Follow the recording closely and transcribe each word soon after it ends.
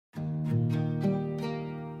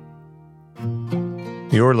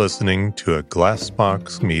You're listening to a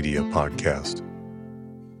Glassbox Media podcast.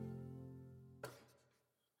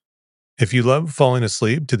 If you love falling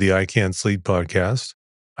asleep to the I Can't Sleep podcast,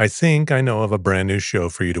 I think I know of a brand new show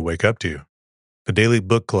for you to wake up to. The Daily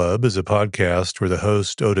Book Club is a podcast where the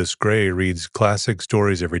host, Otis Gray, reads classic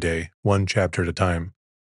stories every day, one chapter at a time.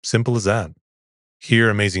 Simple as that. Hear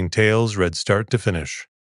amazing tales read start to finish.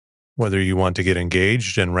 Whether you want to get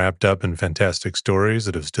engaged and wrapped up in fantastic stories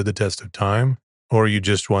that have stood the test of time, or you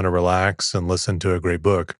just want to relax and listen to a great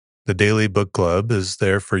book, the Daily Book Club is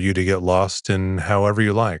there for you to get lost in however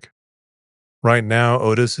you like. Right now,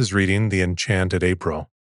 Otis is reading The Enchanted April.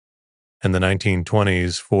 In the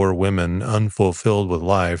 1920s, 4 women, unfulfilled with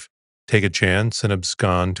life, take a chance and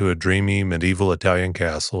abscond to a dreamy medieval Italian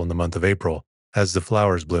castle in the month of April as the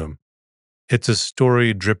flowers bloom. It's a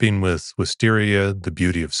story dripping with wisteria, the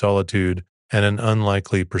beauty of solitude, and an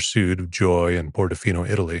unlikely pursuit of joy in Portofino,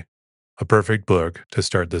 Italy. A perfect book to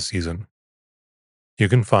start this season. You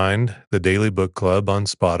can find the Daily Book Club on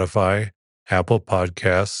Spotify, Apple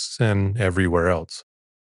Podcasts, and everywhere else.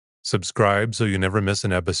 Subscribe so you never miss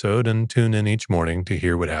an episode and tune in each morning to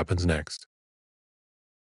hear what happens next.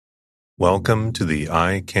 Welcome to the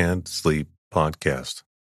I Can't Sleep podcast,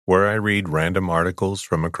 where I read random articles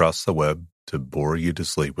from across the web to bore you to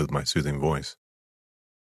sleep with my soothing voice.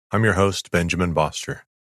 I'm your host, Benjamin Boster.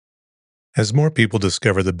 As more people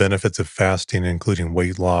discover the benefits of fasting, including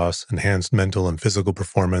weight loss, enhanced mental and physical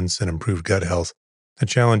performance, and improved gut health, the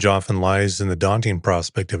challenge often lies in the daunting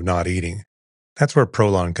prospect of not eating. That's where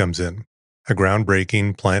Prolon comes in, a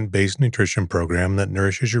groundbreaking plant-based nutrition program that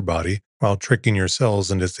nourishes your body while tricking your cells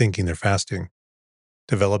into thinking they're fasting.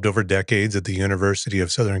 Developed over decades at the University of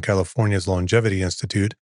Southern California's Longevity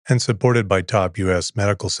Institute and supported by top U.S.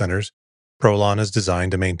 medical centers, Prolon is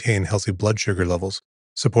designed to maintain healthy blood sugar levels,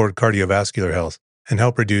 support cardiovascular health, and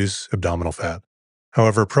help reduce abdominal fat.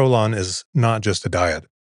 However, Prolon is not just a diet.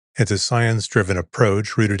 It's a science-driven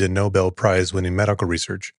approach rooted in Nobel Prize-winning medical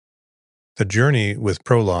research. The journey with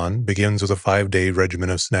Prolon begins with a 5-day regimen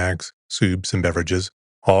of snacks, soups, and beverages,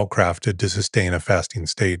 all crafted to sustain a fasting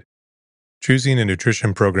state. Choosing a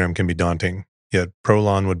nutrition program can be daunting, yet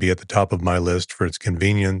Prolon would be at the top of my list for its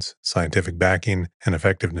convenience, scientific backing, and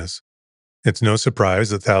effectiveness. It's no surprise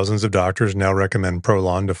that thousands of doctors now recommend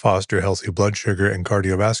Prolon to foster healthy blood sugar and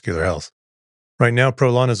cardiovascular health. Right now,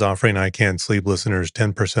 Prolon is offering I Can't Sleep listeners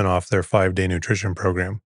 10% off their 5-day nutrition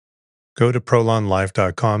program. Go to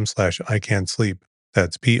prolonlife.com/ican'tsleep.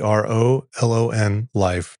 That's PROLON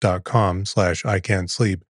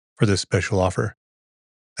life.com/ican'tsleep for this special offer.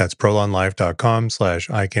 That's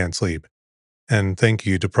prolonlife.com/ican'tsleep. And thank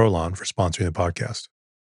you to Prolon for sponsoring the podcast.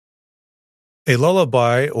 A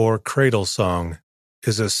lullaby or cradle song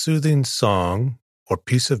is a soothing song or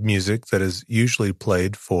piece of music that is usually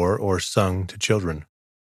played for or sung to children.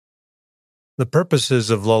 The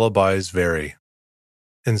purposes of lullabies vary.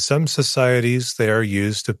 In some societies, they are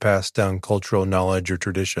used to pass down cultural knowledge or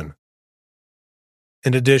tradition.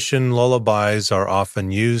 In addition, lullabies are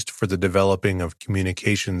often used for the developing of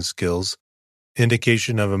communication skills,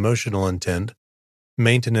 indication of emotional intent,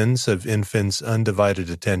 maintenance of infants' undivided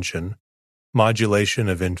attention, modulation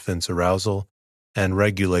of infants' arousal, and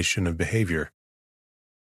regulation of behavior.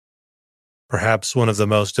 Perhaps one of the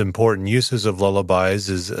most important uses of lullabies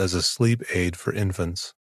is as a sleep aid for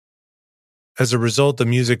infants. As a result, the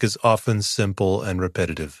music is often simple and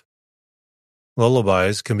repetitive.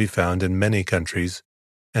 Lullabies can be found in many countries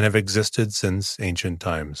and have existed since ancient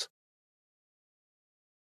times.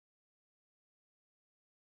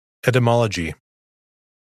 Etymology.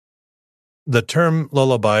 The term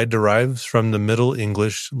lullaby derives from the Middle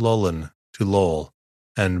English lullen, to lull,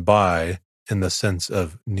 and by in the sense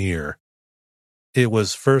of near. It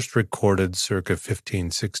was first recorded circa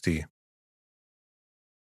 1560.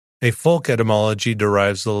 A folk etymology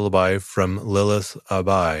derives lullaby from Lilith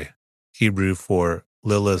Abai, Hebrew for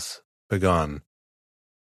Lilith begon.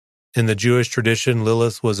 In the Jewish tradition,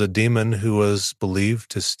 Lilith was a demon who was believed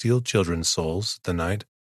to steal children's souls at the night.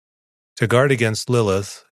 To guard against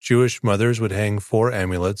Lilith, Jewish mothers would hang 4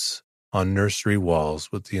 amulets on nursery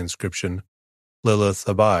walls with the inscription, Lilith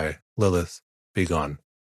Abai, Lilith begone.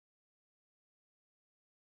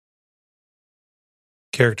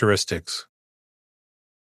 Characteristics.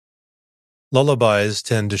 Lullabies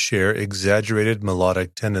tend to share exaggerated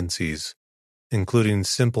melodic tendencies, including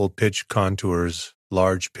simple pitch contours,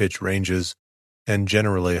 large pitch ranges, and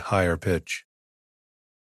generally higher pitch.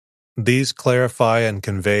 These clarify and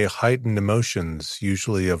convey heightened emotions,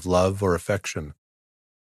 usually of love or affection.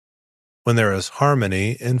 When there is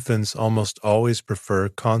harmony, infants almost always prefer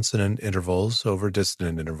consonant intervals over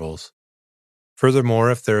dissonant intervals. Furthermore,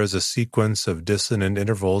 if there is a sequence of dissonant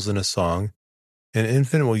intervals in a song, an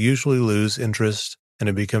infant will usually lose interest and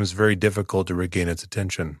it becomes very difficult to regain its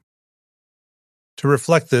attention. To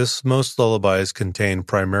reflect this, most lullabies contain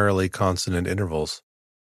primarily consonant intervals.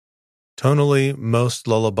 Tonally, most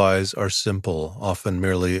lullabies are simple, often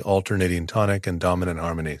merely alternating tonic and dominant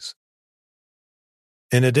harmonies.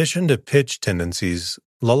 In addition to pitch tendencies,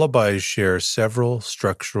 lullabies share several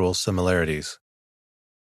structural similarities.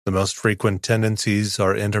 The most frequent tendencies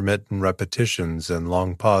are intermittent repetitions and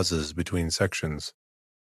long pauses between sections.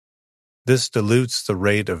 This dilutes the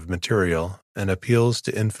rate of material and appeals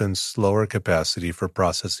to infants' slower capacity for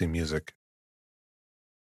processing music.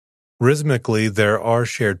 Rhythmically, there are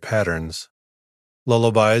shared patterns.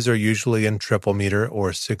 Lullabies are usually in triple meter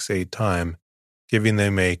or 6/8 time, giving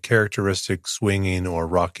them a characteristic swinging or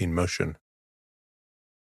rocking motion.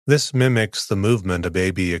 This mimics the movement a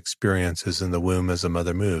baby experiences in the womb as a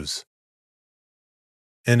mother moves.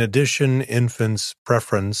 In addition, infants'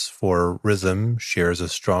 preference for rhythm shares a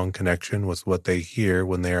strong connection with what they hear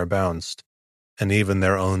when they are bounced, and even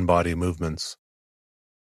their own body movements.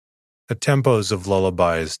 The tempos of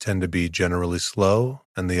lullabies tend to be generally slow,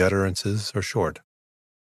 and the utterances are short.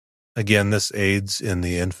 Again, this aids in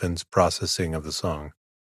the infant's processing of the song.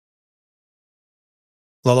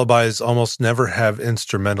 Lullabies almost never have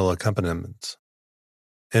instrumental accompaniments.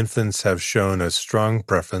 Infants have shown a strong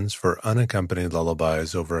preference for unaccompanied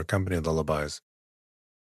lullabies over accompanied lullabies.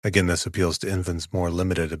 Again, this appeals to infants' more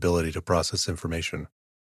limited ability to process information.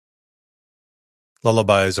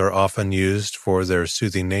 Lullabies are often used for their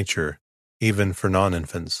soothing nature, even for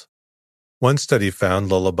non-infants. One study found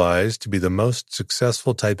lullabies to be the most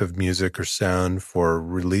successful type of music or sound for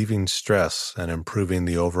relieving stress and improving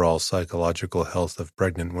the overall psychological health of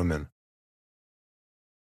pregnant women.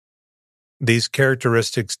 These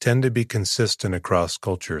characteristics tend to be consistent across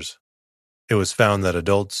cultures. It was found that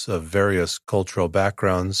adults of various cultural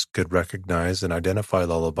backgrounds could recognize and identify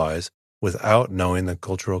lullabies without knowing the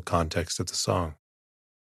cultural context of the song.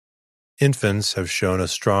 Infants have shown a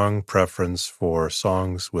strong preference for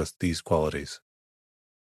songs with these qualities.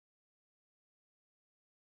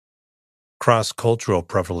 Cross-cultural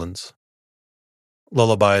prevalence.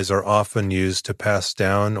 Lullabies are often used to pass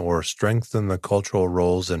down or strengthen the cultural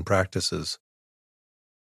roles and practices.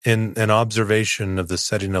 In an observation of the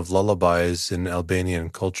setting of lullabies in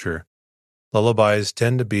Albanian culture, lullabies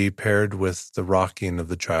tend to be paired with the rocking of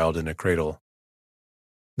the child in a cradle.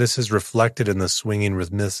 This is reflected in the swinging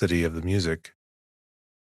rhythmicity of the music.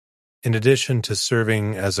 In addition to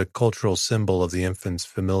serving as a cultural symbol of the infant's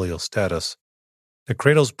familial status, the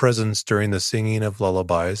cradle's presence during the singing of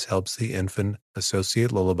lullabies helps the infant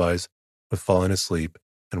associate lullabies with falling asleep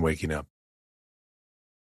and waking up.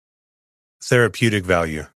 Therapeutic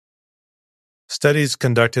value. Studies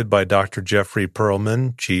conducted by Dr. Jeffrey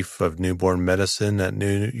Perlman, Chief of Newborn Medicine at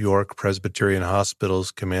New York Presbyterian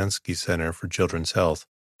Hospital's Kamansky Center for Children's Health,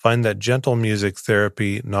 find that gentle music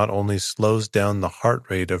therapy not only slows down the heart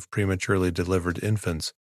rate of prematurely delivered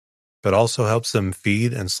infants, but also helps them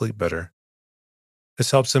feed and sleep better. This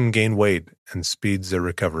helps them gain weight and speeds their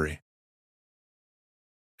recovery.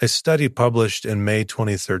 A study published in May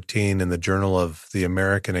 2013 in the Journal of the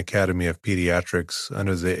American Academy of Pediatrics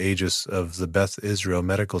under the aegis of the Beth Israel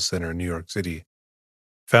Medical Center in New York City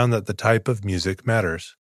found that the type of music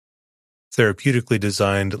matters. Therapeutically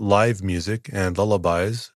designed live music and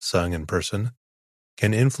lullabies, sung in person,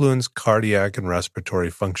 can influence cardiac and respiratory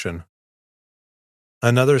function.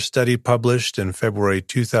 Another study published in February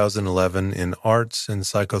 2011 in Arts and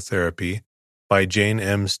Psychotherapy by Jane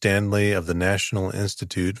M. Stanley of the National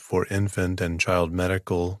Institute for Infant and Child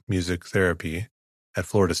Medical Music Therapy at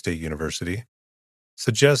Florida State University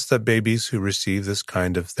suggests that babies who receive this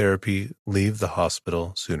kind of therapy leave the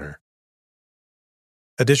hospital sooner.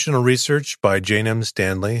 Additional research by Jane M.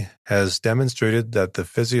 Stanley has demonstrated that the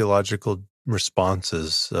physiological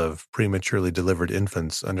responses of prematurely delivered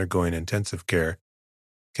infants undergoing intensive care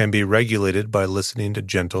can be regulated by listening to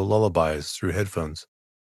gentle lullabies through headphones.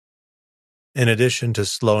 In addition to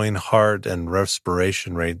slowing heart and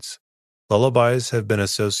respiration rates, lullabies have been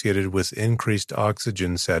associated with increased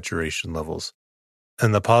oxygen saturation levels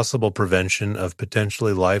and the possible prevention of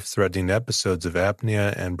potentially life-threatening episodes of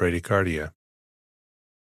apnea and bradycardia.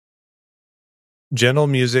 Gentle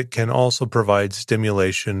music can also provide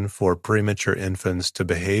stimulation for premature infants to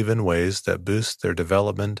behave in ways that boost their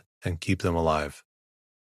development and keep them alive.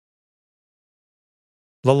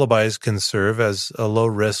 Lullabies can serve as a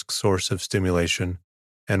low-risk source of stimulation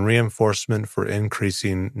and reinforcement for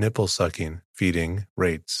increasing nipple sucking, feeding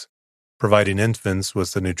rates, providing infants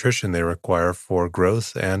with the nutrition they require for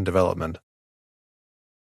growth and development.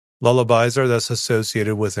 Lullabies are thus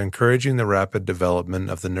associated with encouraging the rapid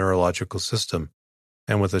development of the neurological system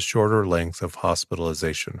and with a shorter length of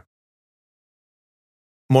hospitalization.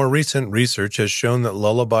 More recent research has shown that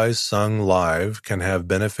lullabies sung live can have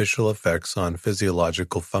beneficial effects on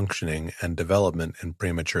physiological functioning and development in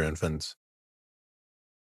premature infants.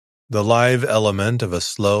 The live element of a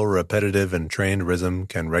slow, repetitive, and trained rhythm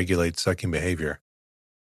can regulate sucking behavior.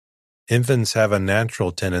 Infants have a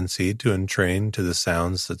natural tendency to entrain to the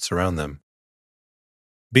sounds that surround them.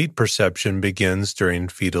 Beat perception begins during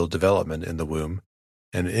fetal development in the womb,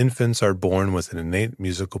 and infants are born with an innate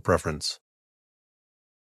musical preference.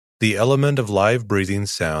 The element of live breathing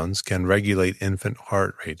sounds can regulate infant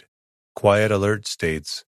heart rate, quiet alert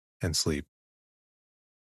states, and sleep.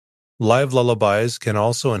 Live lullabies can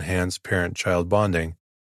also enhance parent-child bonding,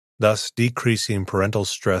 thus decreasing parental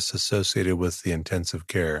stress associated with the intensive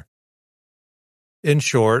care. In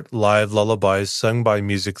short, live lullabies sung by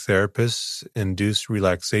music therapists induce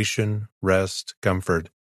relaxation, rest,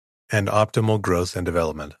 comfort, and optimal growth and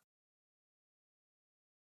development.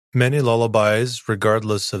 Many lullabies,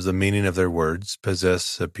 regardless of the meaning of their words,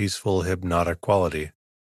 possess a peaceful hypnotic quality.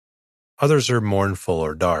 Others are mournful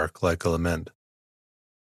or dark, like a lament.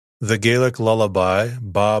 The Gaelic lullaby,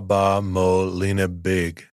 Ba Ba Mo Lena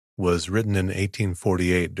Big, was written in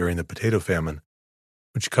 1848 during the potato famine,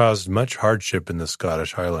 which caused much hardship in the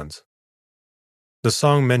Scottish Highlands. The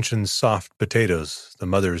song mentions soft potatoes, the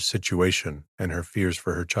mother's situation, and her fears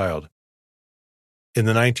for her child. In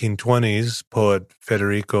the 1920s, poet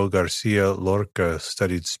Federico Garcia Lorca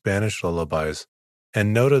studied Spanish lullabies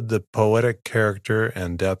and noted the poetic character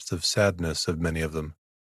and depth of sadness of many of them.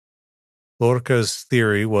 Lorca's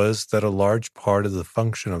theory was that a large part of the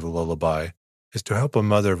function of the lullaby is to help a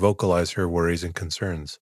mother vocalize her worries and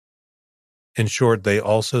concerns. In short, they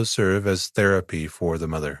also serve as therapy for the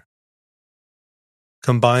mother.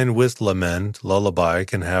 Combined with lament, lullaby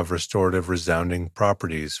can have restorative resounding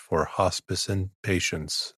properties for hospice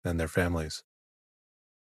patients and their families.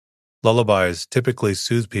 Lullabies typically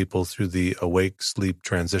soothe people through the awake-sleep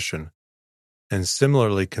transition, and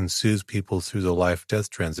similarly can soothe people through the life-death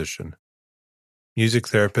transition. Music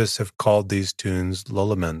therapists have called these tunes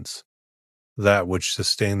lullaments, that which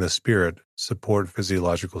sustain the spirit, support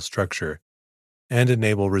physiological structure, and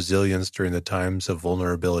enable resilience during the times of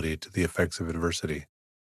vulnerability to the effects of adversity.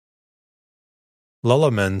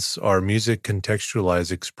 Lullaments are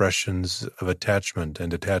music-contextualized expressions of attachment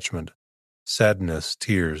and detachment, sadness,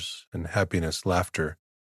 tears, and happiness, laughter,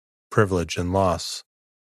 privilege and loss,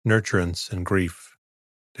 nurturance and grief,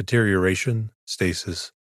 deterioration,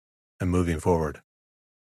 stasis, and moving forward.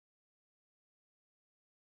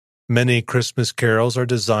 Many Christmas carols are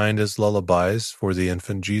designed as lullabies for the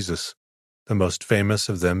infant Jesus, the most famous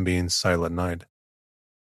of them being Silent Night.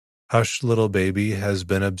 Hush, Little Baby has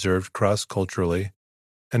been observed cross-culturally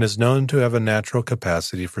and is known to have a natural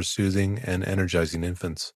capacity for soothing and energizing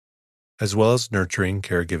infants, as well as nurturing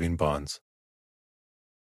caregiving bonds.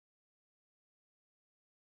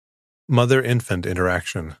 Mother-infant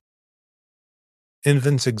interaction.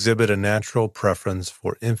 Infants exhibit a natural preference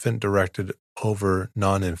for infant-directed over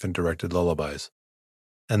non-infant-directed lullabies,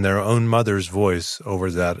 and their own mother's voice over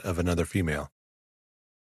that of another female.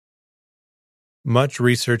 Much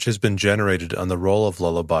research has been generated on the role of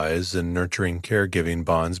lullabies in nurturing caregiving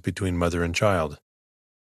bonds between mother and child.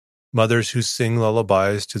 Mothers who sing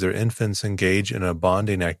lullabies to their infants engage in a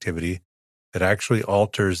bonding activity that actually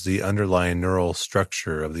alters the underlying neural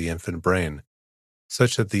structure of the infant brain,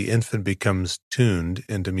 such that the infant becomes tuned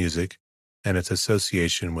into music and its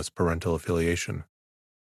association with parental affiliation.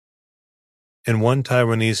 In one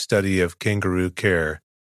Taiwanese study of kangaroo care,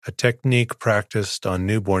 a technique practiced on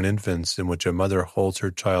newborn infants in which a mother holds her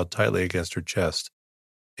child tightly against her chest,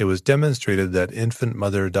 it was demonstrated that infant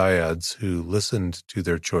mother dyads who listened to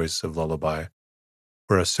their choice of lullaby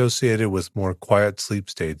were associated with more quiet sleep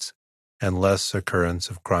states and less occurrence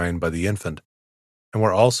of crying by the infant, and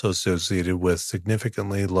were also associated with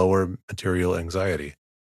significantly lower material anxiety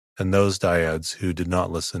than those dyads who did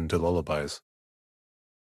not listen to lullabies.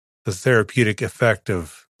 The therapeutic effect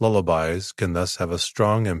of lullabies can thus have a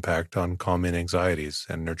strong impact on calming anxieties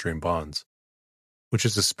and nurturing bonds, which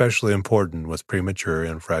is especially important with premature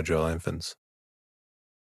and fragile infants.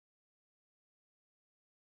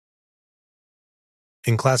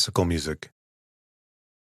 In classical music,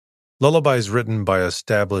 lullabies written by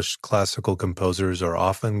established classical composers are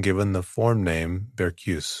often given the form name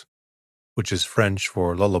berceuse, which is French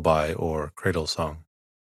for lullaby or cradle song.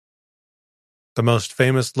 The most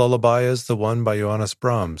famous lullaby is the one by Johannes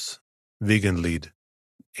Brahms, Wiegenlied,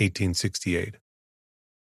 1868.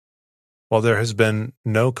 While there has been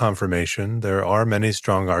no confirmation, there are many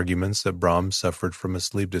strong arguments that Brahms suffered from a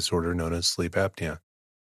sleep disorder known as sleep apnea.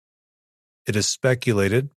 It is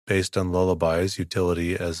speculated, based on Lullaby's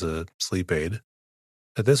utility as a sleep aid,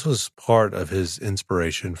 that this was part of his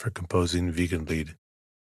inspiration for composing Wiegenlied.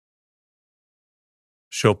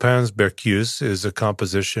 Chopin's Berceuse is a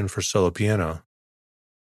composition for solo piano.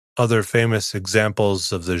 Other famous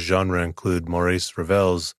examples of the genre include Maurice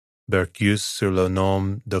Ravel's Berceuse sur le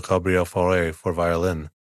nom de Gabriel Fauré for violin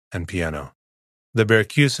and piano, the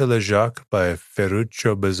Berceuse et le Jacques by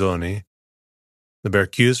Ferruccio Busoni, the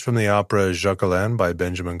Berceuse from the opera Jacqueline by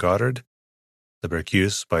Benjamin Goddard, the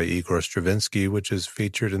Berceuse by Igor Stravinsky, which is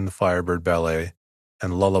featured in the Firebird Ballet,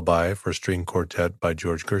 and Lullaby for string quartet by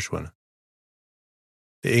George Gershwin.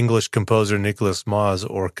 The English composer Nicholas Maugh's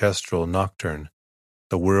orchestral nocturne,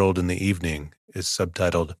 The World in the Evening, is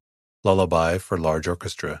subtitled Lullaby for Large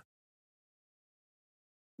Orchestra.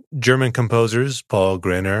 German composers Paul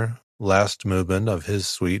Greiner, last movement of his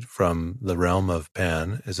suite from The Realm of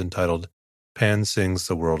Pan is entitled Pan Sings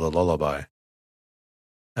the World a Lullaby.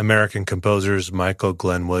 American composers Michael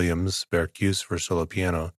Glenn Williams' Berceuse for solo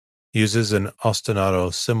piano uses an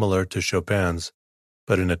ostinato similar to Chopin's,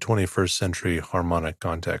 but in a 21st century harmonic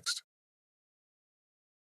context.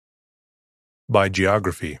 By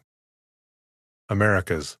geography.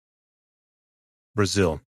 Americas.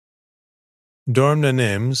 Brazil. Dorm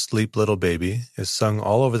Nenem, Sleep Little Baby, is sung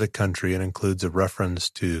all over the country and includes a reference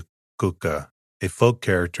to Cuca, a folk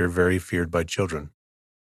character very feared by children.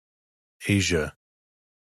 Asia.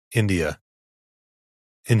 India.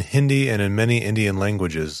 In Hindi and in many Indian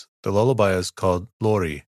languages, the lullaby is called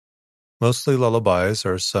Lori. Mostly lullabies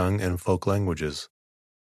are sung in folk languages.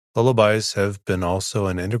 Lullabies have been also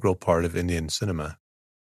an integral part of Indian cinema.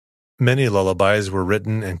 Many lullabies were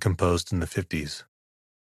written and composed in the 50s.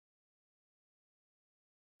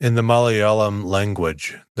 In the Malayalam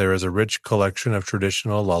language, there is a rich collection of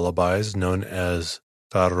traditional lullabies known as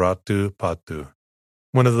Taratu Patu.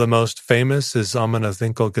 One of the most famous is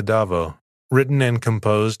Amanathinkal Kadavo, written and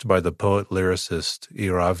composed by the poet-lyricist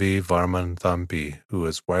Iravi Varman Thampi, who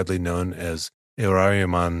is widely known as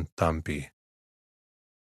Irayaman Thampi.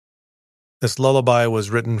 This lullaby was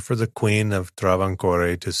written for the Queen of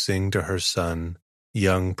Travancore to sing to her son,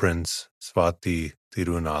 young Prince Swati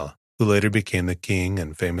Tirunal, who later became the king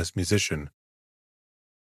and famous musician.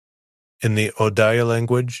 In the Odaya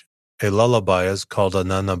language, a lullaby is called a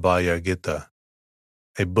Nanabaya Gita.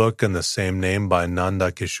 A book in the same name by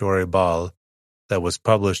Nanda Kishore Bal, that was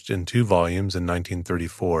published in 2 volumes in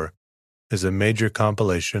 1934, is a major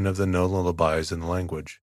compilation of the known lullabies in the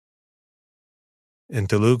language. In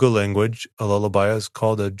Telugu language, a lullaby is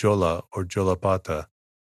called a jola or jolapata.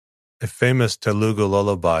 A famous Telugu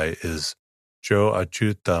lullaby is Jo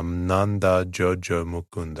Achutam Nanda Jojo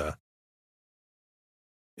Mukunda.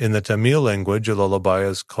 In the Tamil language, a lullaby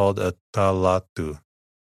is called a talatu.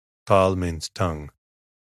 Tal means tongue.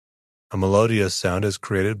 A melodious sound is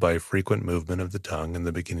created by frequent movement of the tongue in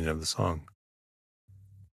the beginning of the song.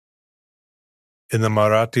 In the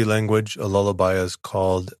Marathi language, a lullaby is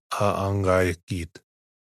called a angai geet.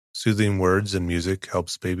 Soothing words and music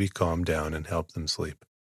helps baby calm down and help them sleep.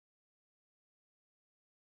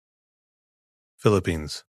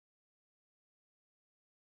 Philippines.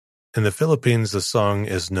 In the Philippines, the song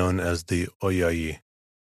is known as the Oyai.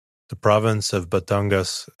 The province of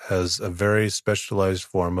Batangas has a very specialized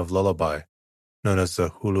form of lullaby, known as the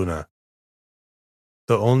huluna.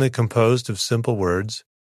 Though only composed of simple words,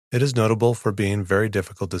 it is notable for being very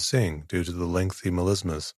difficult to sing due to the lengthy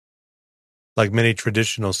melismas. Like many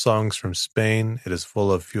traditional songs from Spain, it is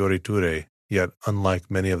full of fioriture, yet unlike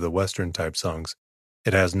many of the Western-type songs,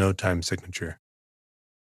 it has no time signature.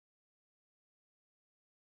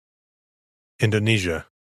 Indonesia.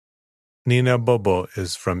 Nina Bobo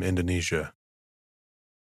is from Indonesia.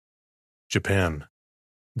 Japan.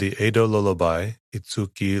 The Edo Lullaby,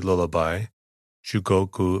 Itsuki Lullaby,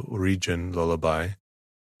 Chugoku Region Lullaby,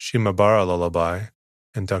 Shimabara Lullaby,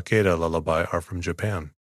 and Takeda Lullaby are from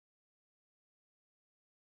Japan.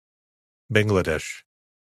 Bangladesh.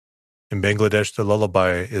 In Bangladesh, the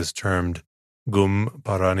lullaby is termed Gum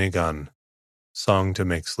Paranigan, song to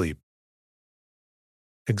make sleep.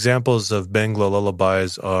 Examples of Bangla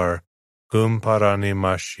lullabies are Gum Parani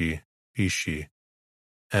Mashi, Pishi,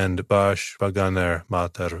 and Bash Baganer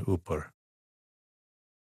Matar Upur.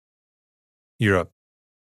 Europe.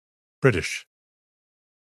 British.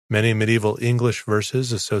 Many medieval English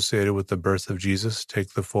verses associated with the birth of Jesus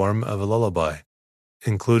take the form of a lullaby,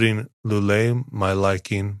 including Lule, my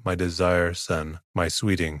liking, my desire, son, my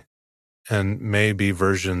sweeting, and may be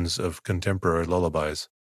versions of contemporary lullabies.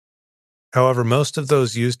 However, most of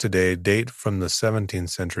those used today date from the 17th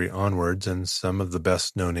century onwards, and some of the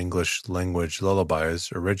best-known English-language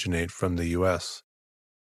lullabies originate from the U.S.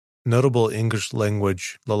 Notable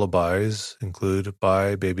English-language lullabies include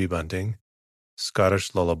Bye Baby Bunting,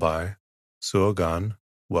 Scottish Lullaby, Suogan,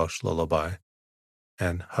 Welsh Lullaby,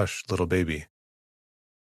 and Hush Little Baby.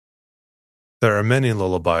 There are many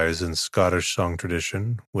lullabies in Scottish song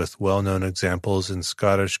tradition, with well-known examples in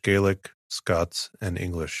Scottish, Gaelic, Scots, and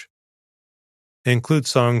English. They include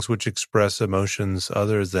songs which express emotions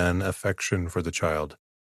other than affection for the child,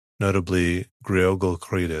 notably Greogal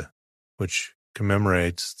Cride, which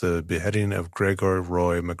commemorates the beheading of Gregor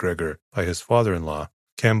Roy MacGregor by his father-in-law,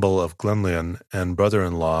 Campbell of Glenlyon, and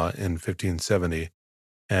brother-in-law in 1570,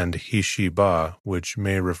 and He She Ba, which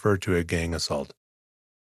may refer to a gang assault.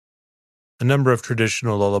 A number of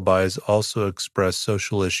traditional lullabies also express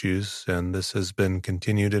social issues, and this has been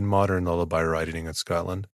continued in modern lullaby writing in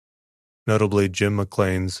Scotland. Notably Jim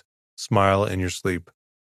McLean's Smile in Your Sleep,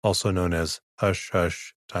 also known as Hush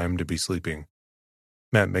Hush, Time to Be Sleeping.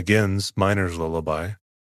 Matt McGinn's Miner's Lullaby,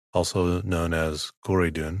 also known as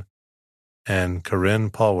Corridun, and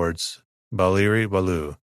Corinne Polward's Baliri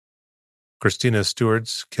Balu. Christina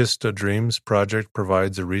Stewart's Kissed o' Dreams project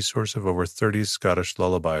provides a resource of over 30 Scottish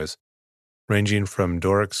lullabies, ranging from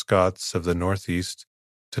Doric Scots of the Northeast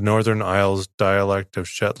to Northern Isles dialect of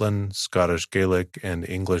Shetland, Scottish Gaelic, and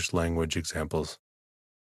English language examples.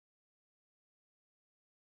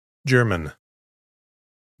 German.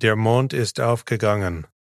 Der Mond ist aufgegangen.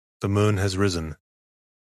 The moon has risen.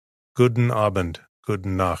 Guten Abend,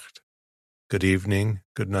 guten Nacht. Good evening,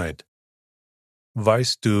 good night.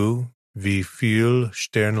 Weißt du, wie viel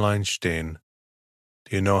Sternlein stehen?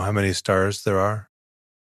 Do you know how many stars there are?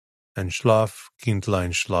 And Schlaf,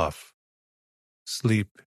 Kindlein, schlaf.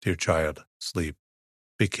 Sleep, dear child, sleep,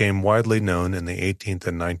 became widely known in the 18th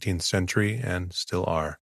and 19th century and still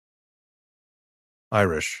are.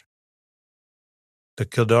 Irish. The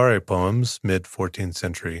Kildare poems, mid-14th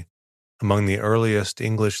century, among the earliest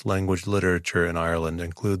English-language literature in Ireland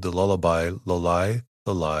include the lullaby Lullaby,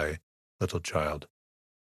 Lullaby, Little Child.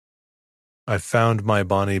 I Found My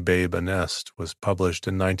Bonnie Babe a Nest was published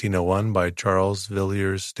in 1901 by Charles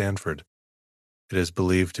Villiers Stanford. It is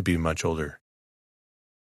believed to be much older.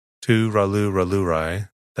 Tu Ralu Ralurai,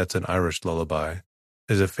 that's an Irish lullaby,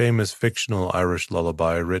 is a famous fictional Irish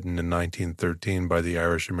lullaby written in 1913 by the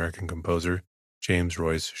Irish-American composer James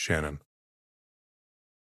Royce Shannon.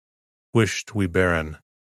 Wisht We Baron,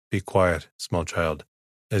 Be Quiet, Small Child,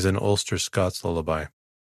 is an Ulster Scots lullaby.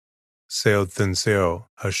 Seo Thin Seo,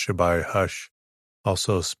 Hush Shabai Hush,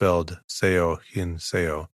 also spelled Seo Hin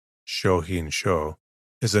Seo, Sho Hin Sho,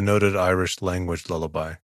 is a noted Irish language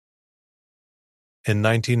lullaby. In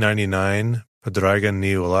 1999, Padraigan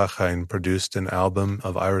Ní Uachain produced an album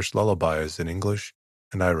of Irish lullabies in English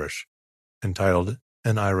and Irish, entitled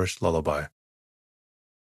An Irish Lullaby.